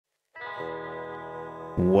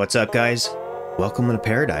What's up, guys? Welcome to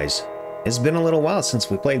ParadiZe. It's been a little while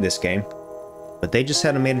since we played this game, but they just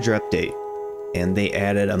had a major update, and they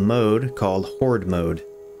added a mode called HORDE mode.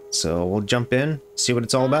 So we'll jump in, see what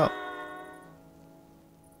it's all about.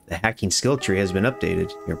 The hacking skill tree has been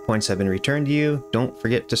updated. Your points have been returned to you. Don't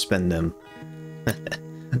forget to spend them.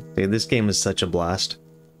 Dude, this game is such a blast.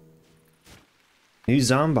 New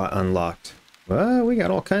Zombot unlocked. Well, we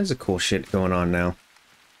got all kinds of cool shit going on now.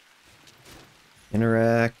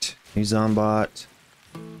 Interact, new Zombot.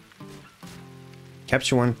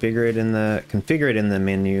 Capture one, configure it in the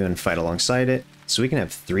menu and fight alongside it. So we can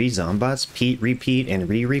have 3 Zombots, repeat, and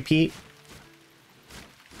re-repeat.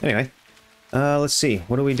 Anyway, let's see.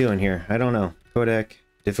 What are we doing here? I don't know. Codec,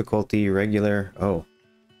 difficulty, regular. Oh.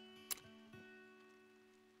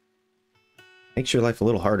 Makes your life a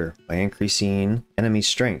little harder by increasing enemy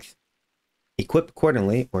strength. Equip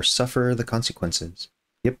accordingly or suffer the consequences.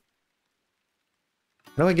 Yep.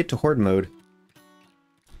 How do I get to HORDE mode?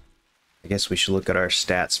 I guess we should look at our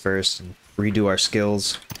stats first and redo our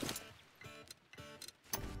skills.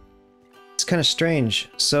 It's kind of strange.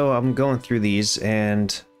 So I'm going through these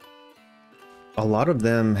and a lot of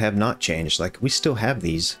them have not changed. Like, we still have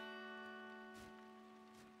these.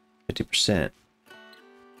 50%. It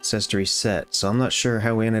says to reset. So I'm not sure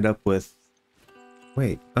how we ended up with...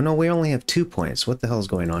 Wait. Oh no, we only have 2 points. What the hell is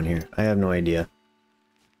going on here? I have no idea.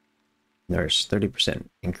 Nurse, 30%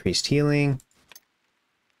 increased healing.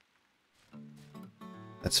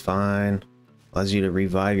 That's fine. Allows you to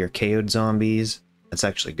revive your KO'd zombies. That's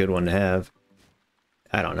actually a good one to have.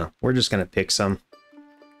 I don't know. We're just gonna pick some.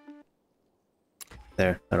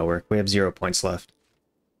 There, that'll work. We have 0 points left.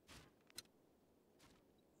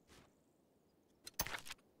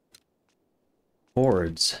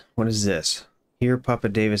 Hordes. What is this? Hear Papa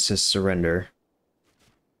Davis's surrender.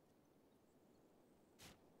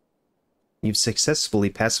 You've successfully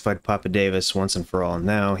pacified Papa Davis once and for all.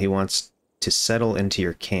 Now he wants to settle into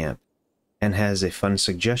your camp and has a fun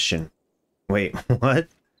suggestion. Wait, what?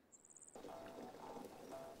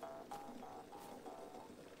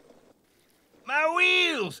 My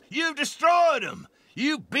wheels! You've destroyed them!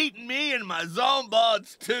 You've beaten me and my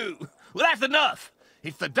Zombots too! Well, that's enough!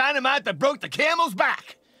 It's the dynamite that broke the camel's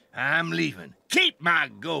back! I'm leaving. Keep my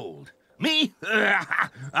gold! Me?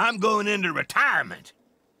 I'm going into retirement!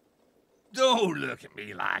 Don't look at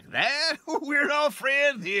me like that! We're all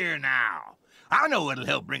friends here now! I know what'll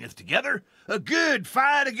help bring us together! A good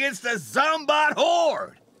fight against the Zombot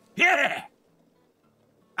horde! Yeah!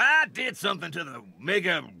 I did something to the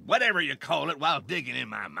mega whatever you call it while digging in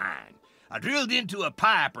my mine. I drilled into a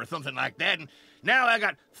pipe or something like that, and now I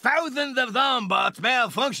got thousands of Zombots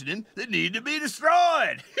malfunctioning that need to be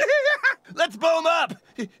destroyed. Let's blow them up.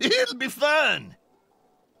 It'll be fun.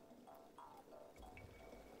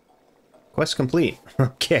 Quest complete.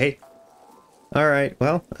 Okay. Alright,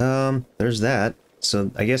 well, there's that. So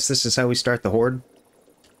I guess this is how we start the horde.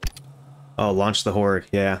 Oh, launch the horde,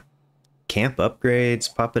 yeah. Camp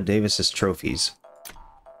upgrades, Papa Davis's trophies.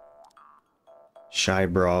 Shy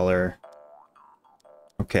Brawler.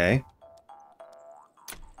 Okay.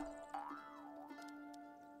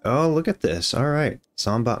 Oh, look at this. Alright.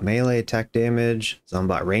 Zombot melee attack damage,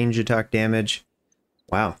 Zombot range attack damage.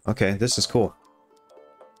 Wow, okay, this is cool.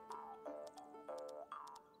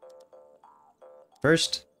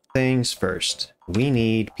 First things first. We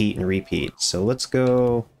need Pete and repeat. So let's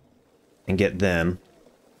go and get them.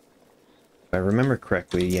 If I remember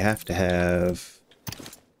correctly, you have to have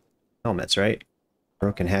helmets, right?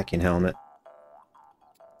 Broken hacking helmet.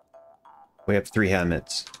 We have 3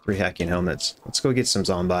 helmets. 3 hacking helmets. Let's go get some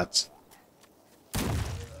Zombots.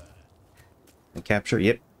 And capture,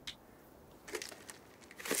 yep.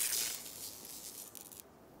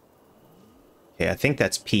 Okay, I think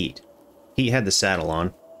that's Pete. Pete had the saddle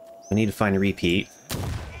on. We need to find a repeat.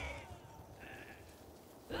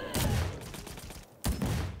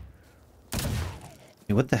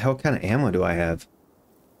 Hey, what the hell kind of ammo do I have?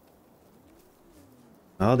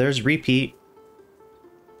 Oh, there's repeat.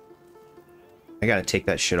 I gotta take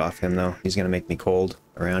that shit off him, though. He's gonna make me cold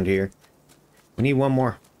around here. We need one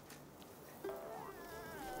more.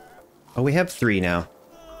 Oh, we have 3 now.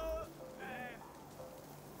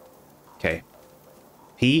 Okay.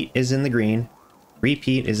 Pete is in the green,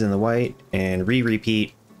 repeat is in the white, and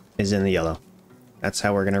re-repeat is in the yellow. That's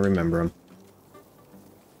how we're gonna remember them.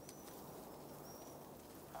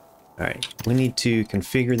 Alright, we need to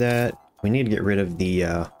configure that. We need to get rid of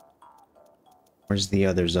the, where's the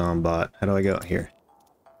other Zombot? How do I go here?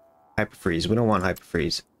 Hyperfreeze. We don't want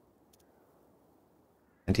Hyperfreeze.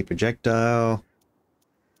 Anti-projectile.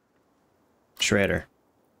 Shredder.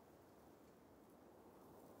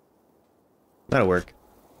 That'll work.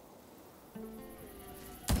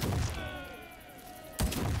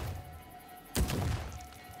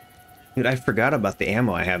 Dude, I forgot about the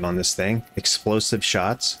ammo I have on this thing. Explosive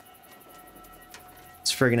shots.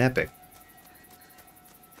 It's friggin' epic.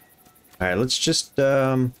 Alright, let's just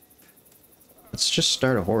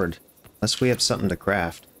start a horde. Unless we have something to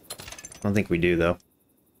craft. I don't think we do, though.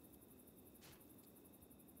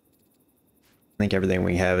 I think everything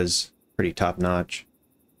we have is pretty top-notch.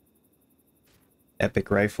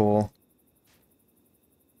 Epic rifle.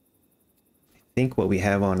 I think what we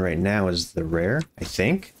have on right now is the rare, I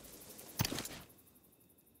think.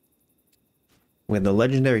 We have the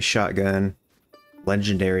legendary shotgun,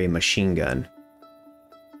 legendary machine gun.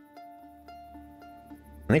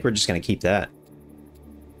 I think we're just going to keep that.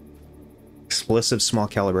 Explosive small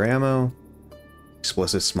caliber ammo.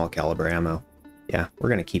 Explosive small caliber ammo. Yeah, we're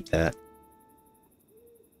going to keep that.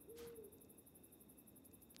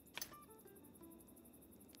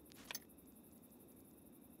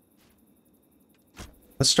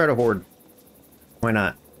 Let's start a horde. Why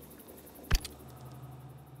not?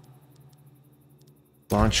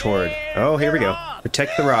 Launch horde. Oh, here we go.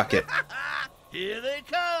 Protect the rocket. Here they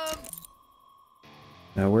come.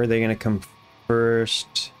 Now, where are they going to come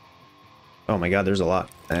first? Oh my god, there's a lot.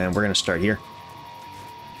 And we're going to start here.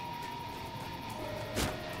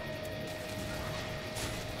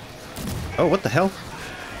 Oh, what the hell?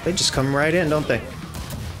 They just come right in, don't they?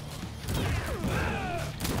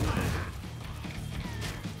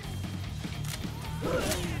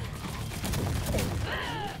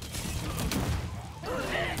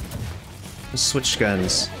 Let's switch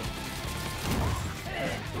guns.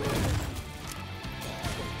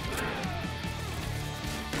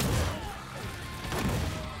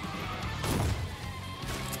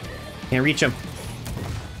 Can't reach him.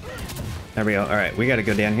 There we go. Alright, we gotta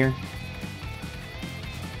go down here.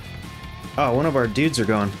 Oh, one of our dudes are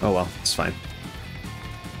gone. Oh well, it's fine.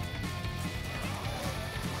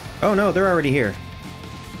 Oh no, they're already here.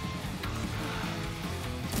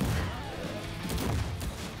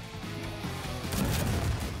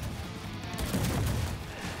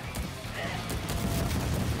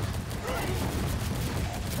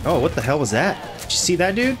 Oh, what the hell was that? Did you see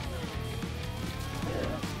that, dude?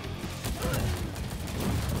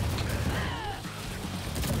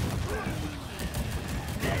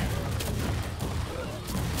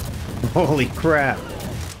 Holy crap.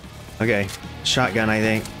 Okay, shotgun, I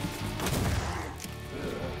think.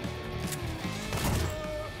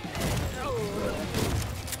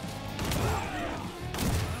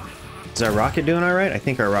 Is our rocket doing alright? I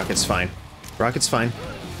think our rocket's fine. Rocket's fine.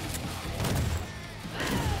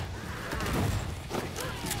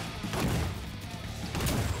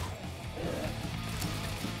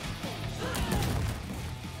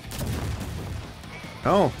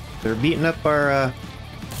 Oh, they're beating up our,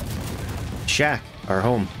 shack, our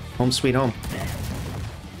home. Home sweet home.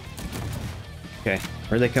 Okay,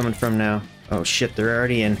 where are they coming from now? Oh shit, they're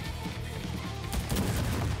already in.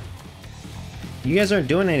 You guys aren't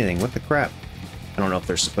doing anything, what the crap? I don't know if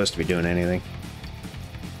they're supposed to be doing anything.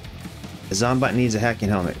 The Zombot needs a hacking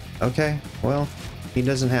helmet. Okay, well, he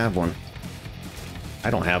doesn't have one. I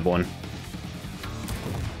don't have one.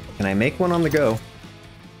 Can I make one on the go?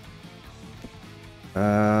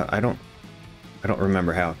 I don't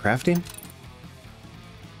remember how. Crafting?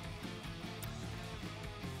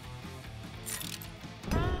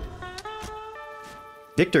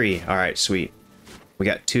 Victory! Alright, sweet. We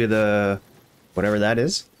got 2 of the... whatever that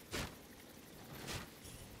is.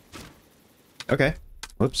 Okay.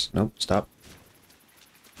 Whoops. Nope. Stop.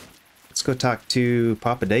 Let's go talk to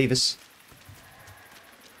Papa Davis.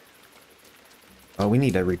 Oh, we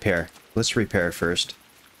need to repair. Let's repair first.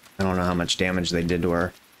 I don't know how much damage they did to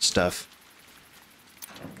our stuff.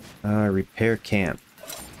 Repair camp.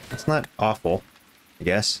 That's not awful, I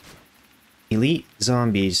guess. Elite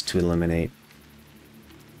zombies to eliminate.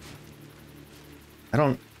 I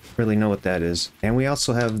don't really know what that is. And we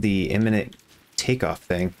also have the imminent takeoff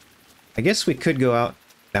thing. I guess we could go out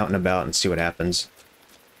and about and see what happens.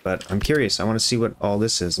 But I'm curious. I want to see what all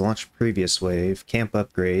this is. Launch previous wave. Camp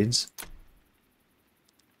upgrades.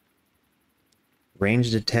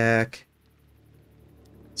 Ranged attack.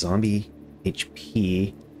 Zombie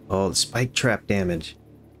HP. Oh, the spike trap damage.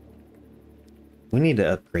 We need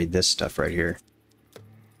to upgrade this stuff right here.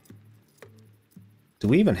 Do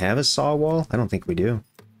we even have a saw wall? I don't think we do.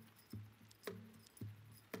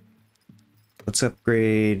 Let's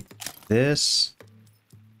upgrade this.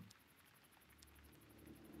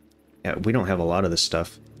 Yeah, we don't have a lot of this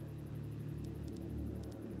stuff.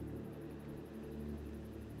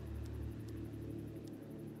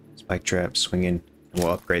 Spike trap, swinging.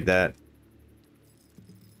 We'll upgrade that.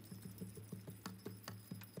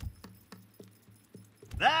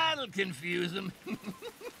 That'll confuse them.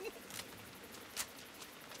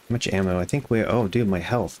 much ammo? I think we... Oh, dude, my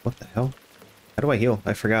health. What the hell? How do I heal?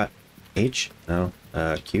 I forgot. H? No.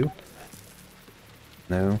 Q?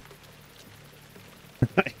 No.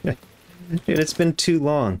 Dude, it's been too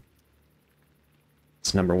long.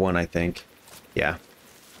 It's number 1, I think. Yeah.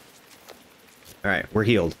 Alright, we're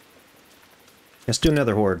healed. Let's do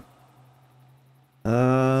another horde.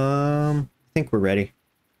 I think we're ready.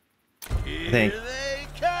 I think. Here they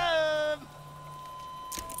come.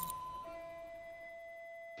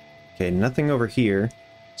 Okay, nothing over here.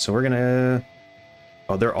 So we're gonna...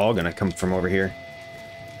 Oh, they're all gonna come from over here.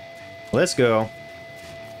 Let's go.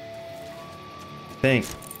 I think.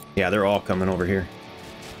 Yeah, they're all coming over here.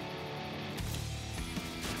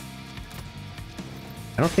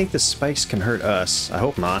 I don't think the spikes can hurt us. I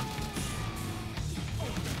hope not.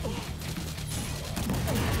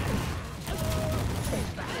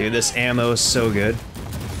 Dude, this ammo is so good.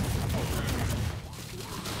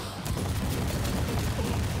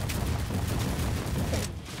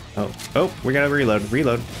 Oh, we gotta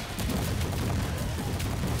reload.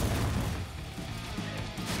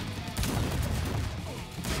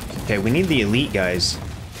 Okay, we need the elite guys.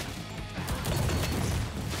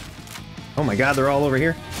 Oh my god, they're all over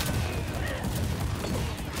here.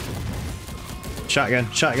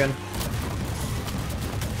 Shotgun.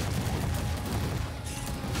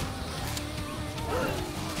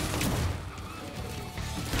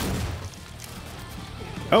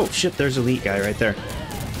 Oh shit, there's elite guy right there.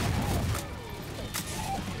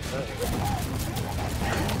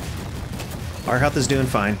 Our health is doing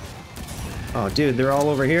fine. Oh dude, they're all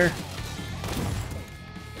over here.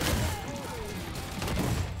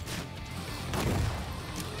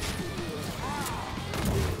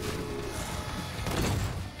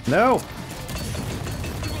 No!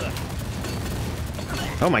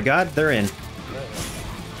 Oh my god, they're in.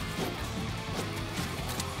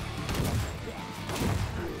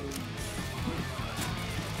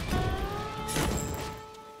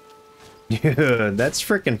 Dude, that's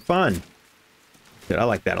freaking fun. Dude, I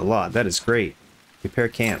like that a lot. That is great. Repair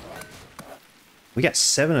camp. We got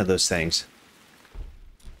 7 of those things.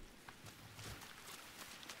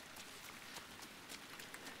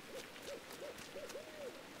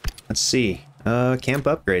 Let's see. Camp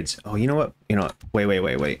upgrades. Oh, you know what?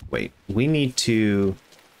 Wait. We need to...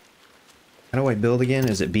 How do I build again?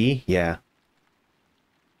 Is it B? Yeah.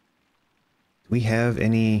 Do we have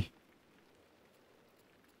any...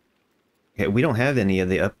 Yeah, we don't have any of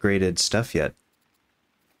the upgraded stuff yet.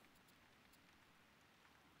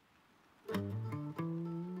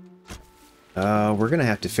 We're gonna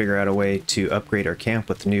have to figure out a way to upgrade our camp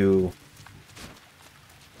with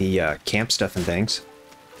the camp stuff and things.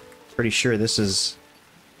 Pretty sure this is...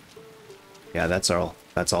 Yeah, that's all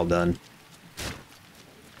done.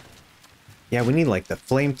 Yeah, we need like the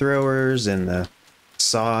flamethrowers and the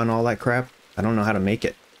saw and all that crap. I don't know how to make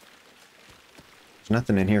it. There's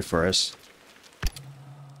nothing in here for us.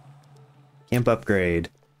 Camp upgrade.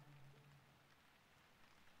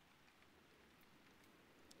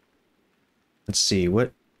 Let's see,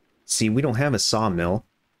 what... See, we don't have a sawmill.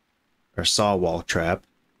 Or saw wall trap.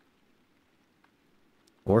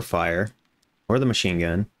 Or fire. Or the machine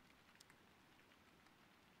gun.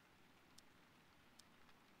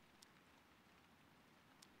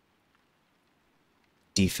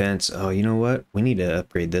 Defense. Oh, you know what? We need to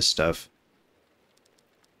upgrade this stuff.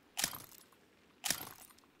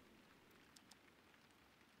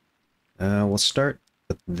 We'll start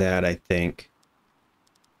with that, I think.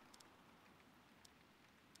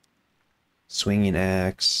 Swinging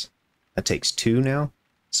axe. That takes 2 now,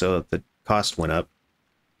 so the cost went up.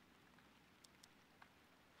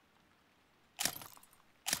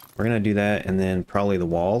 We're gonna do that, and then probably the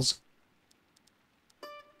walls.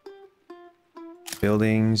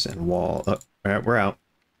 Buildings and wall. Oh, alright, we're out.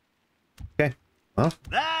 Okay, well.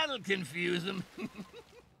 That'll confuse them.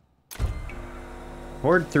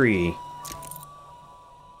 Horde 3.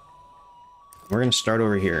 We're gonna start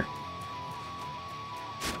over here.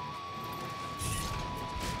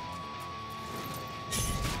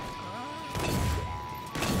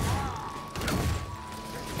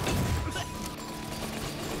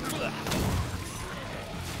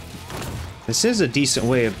 This is a decent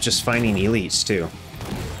way of just finding elites, too.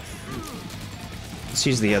 Let's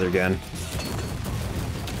use the other gun.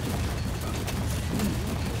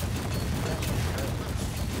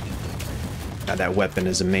 God, that weapon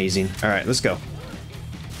is amazing. Alright, let's go.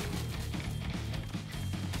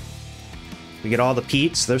 We get all the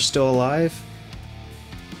Petes. They're still alive.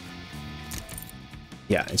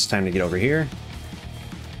 Yeah, it's time to get over here.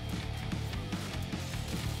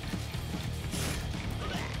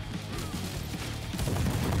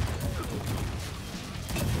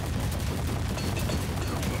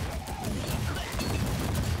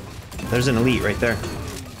 There's an elite right there.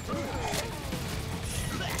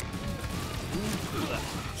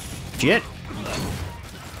 Shit!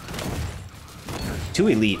 2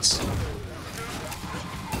 elites.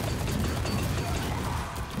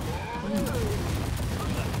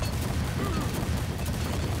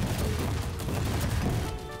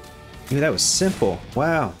 Dude, that was simple.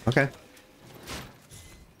 Wow, okay.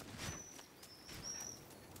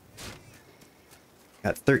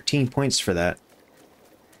 Got 13 points for that.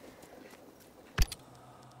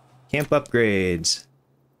 Camp upgrades.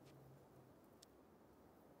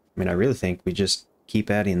 I mean, I really think we just keep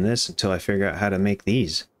adding this until I figure out how to make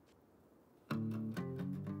these.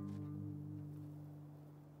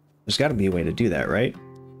 There's got to be a way to do that, right?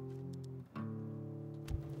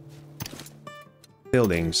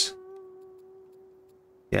 Buildings.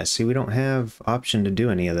 Yeah, see, we don't have option to do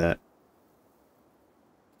any of that.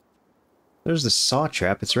 There's the saw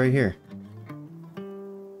trap. It's right here.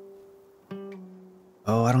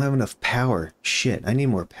 Oh, I don't have enough power. Shit, I need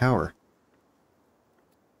more power.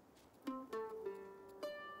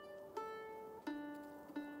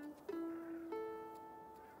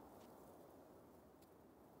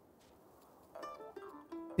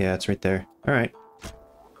 Yeah, it's right there. Alright.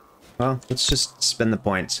 Well, let's just spend the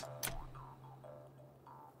points.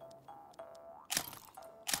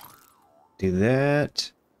 Do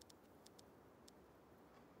that.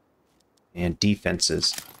 And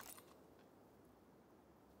defenses.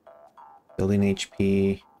 Building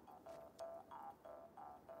HP.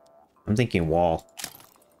 I'm thinking wall.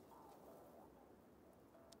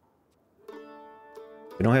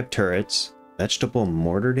 We don't have turrets. Vegetable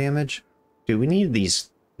mortar damage? Dude, we need these.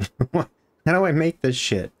 How do I make this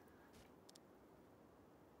shit?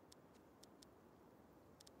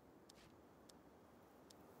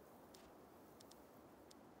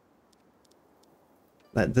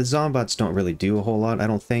 The Zombots don't really do a whole lot, I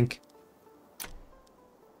don't think.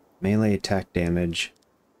 Melee attack damage.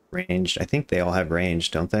 Ranged. I think they all have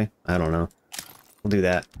range, don't they? I don't know. We'll do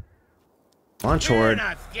that. Launch Horde. You're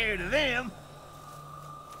not scared of them.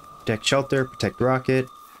 Protect shelter, protect rocket.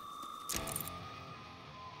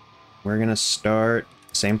 We're gonna start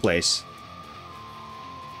same place.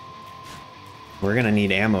 We're gonna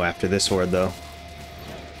need ammo after this horde, though.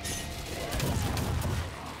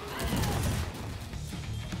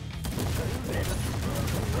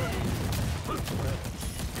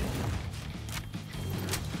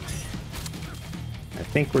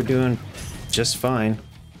 I think we're doing just fine.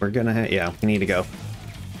 We're gonna yeah, we need to go.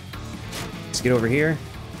 Let's get over here.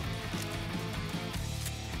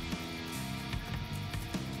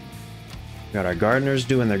 Got our gardeners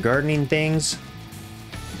doing their gardening things.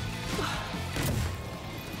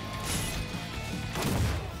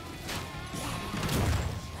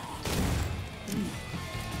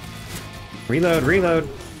 Reload, reload.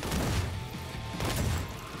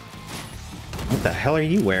 What the hell are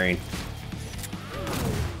you wearing?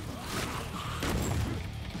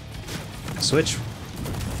 Switch.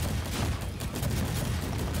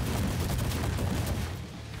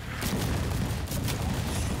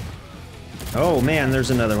 Oh man,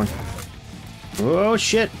 there's another one. Oh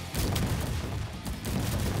shit.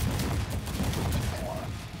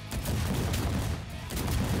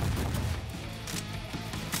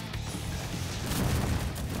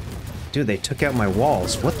 Dude, they took out my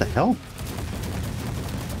walls. What the hell?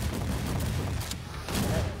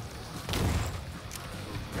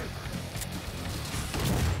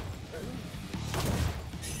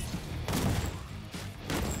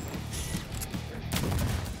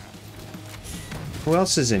 Who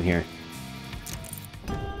else is in here?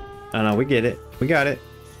 Oh no, we get it. We got it.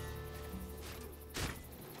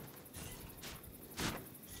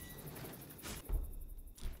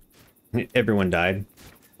 Everyone died.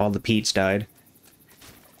 All the Pete's died.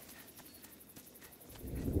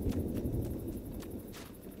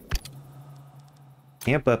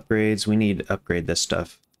 Camp upgrades. We need to upgrade this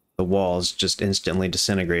stuff. The walls just instantly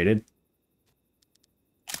disintegrated.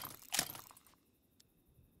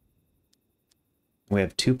 We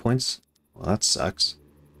have 2 points. Well, that sucks.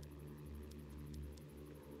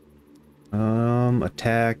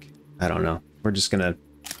 Attack. I don't know. We're just gonna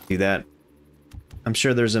do that. I'm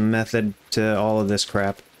sure there's a method to all of this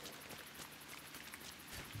crap.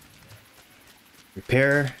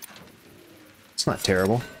 Repair. It's not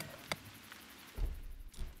terrible.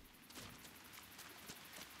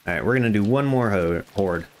 Alright, we're gonna do one more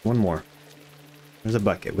horde. One more. There's a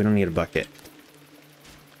bucket. We don't need a bucket.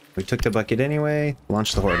 We took the bucket anyway.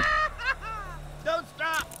 Launch the horde. Don't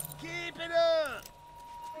stop. Keep it up.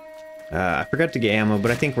 I forgot to get ammo,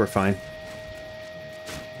 but I think we're fine.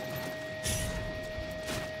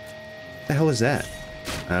 What the hell is that?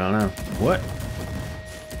 I don't know. What?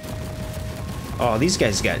 Oh, these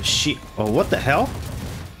guys got Oh, what the hell?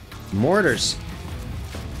 Mortars.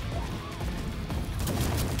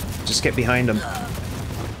 Just get behind them.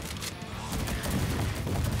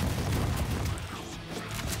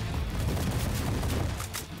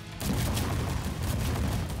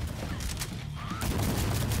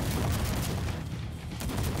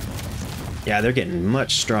 Yeah, they're getting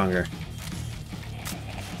much stronger.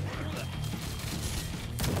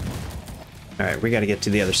 Alright, we gotta get to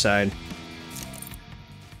the other side.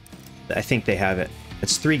 I think they have it.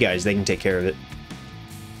 It's 3 guys, they can take care of it.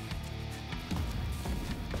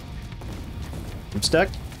 I'm stuck.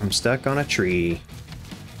 I'm stuck on a tree.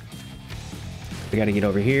 We gotta get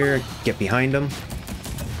over here, get behind them.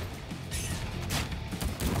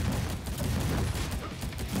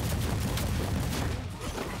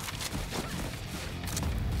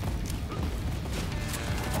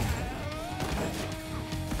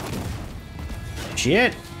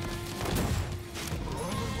 Shit!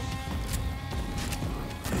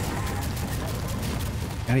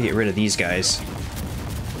 Gotta get rid of these guys.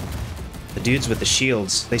 The dudes with the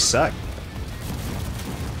shields, they suck.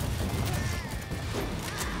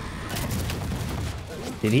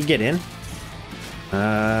 Did he get in?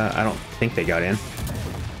 I don't think they got in.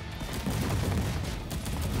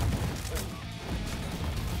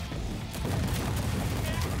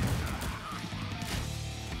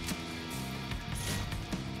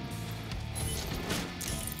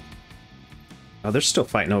 Oh, they're still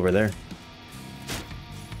fighting over there.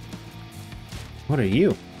 What are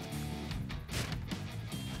you?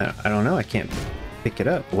 I don't know. I can't pick it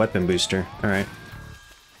up. Weapon booster. All right.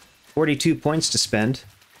 42 points to spend.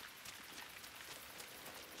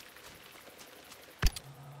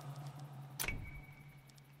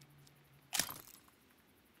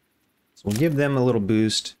 So we'll give them a little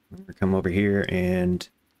boost. We'll come over here and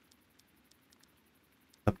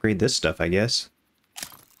upgrade this stuff, I guess.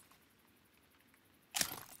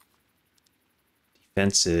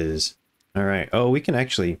 Defenses. All right. Oh, we can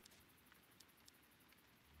actually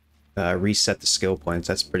reset the skill points.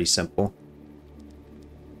 That's pretty simple.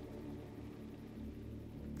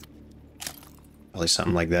 Probably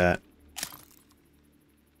something like that.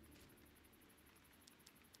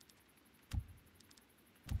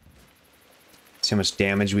 See how much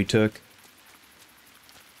damage we took.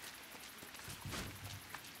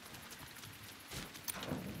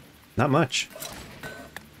 Not much.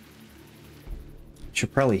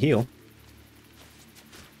 Should probably heal.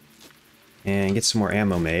 And get some more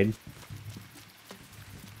ammo made.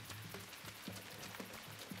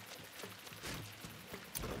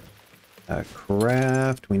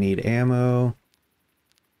 Craft, we need ammo.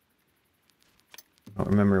 I don't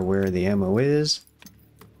remember where the ammo is.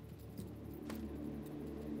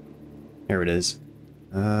 Here it is.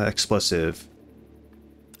 Explosive.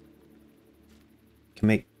 Can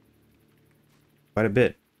make quite a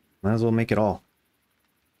bit. Might as well make it all.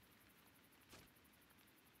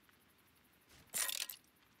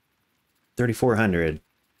 $3,400.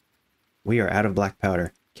 We are out of black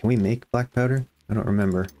powder. Can we make black powder? I don't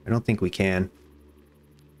remember. I don't think we can.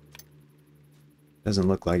 Doesn't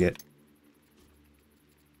look like it.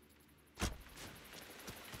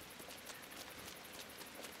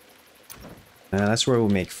 That's where we'll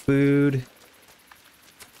make food.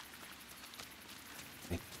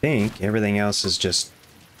 I think everything else is just...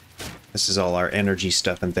 This is all our energy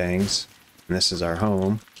stuff and things. And this is our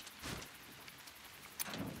home.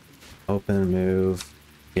 Open, move.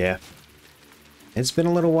 Yeah. It's been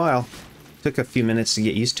a little while. Took a few minutes to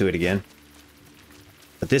get used to it again.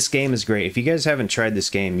 But this game is great. If you guys haven't tried this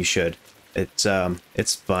game, you should. It's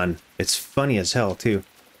fun. It's funny as hell, too.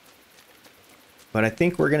 But I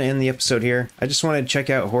think we're going to end the episode here. I just wanted to check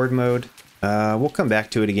out Horde mode. We'll come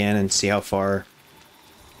back to it again and see how far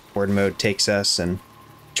Horde mode takes us. And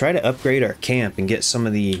try to upgrade our camp and get some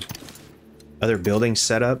of the other buildings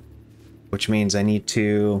set up. Which means I need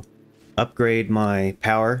to upgrade my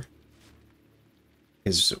power.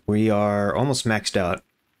 Because we are almost maxed out.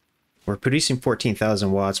 We're producing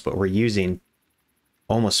 14,000 watts, but we're using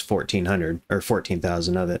almost 1,400 or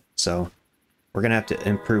 14,000 of it. So we're going to have to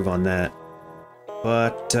improve on that.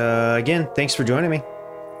 But again, thanks for joining me.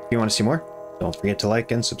 If you want to see more, don't forget to like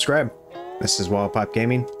and subscribe. This is Wall Pop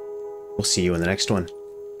Gaming. We'll see you in the next one.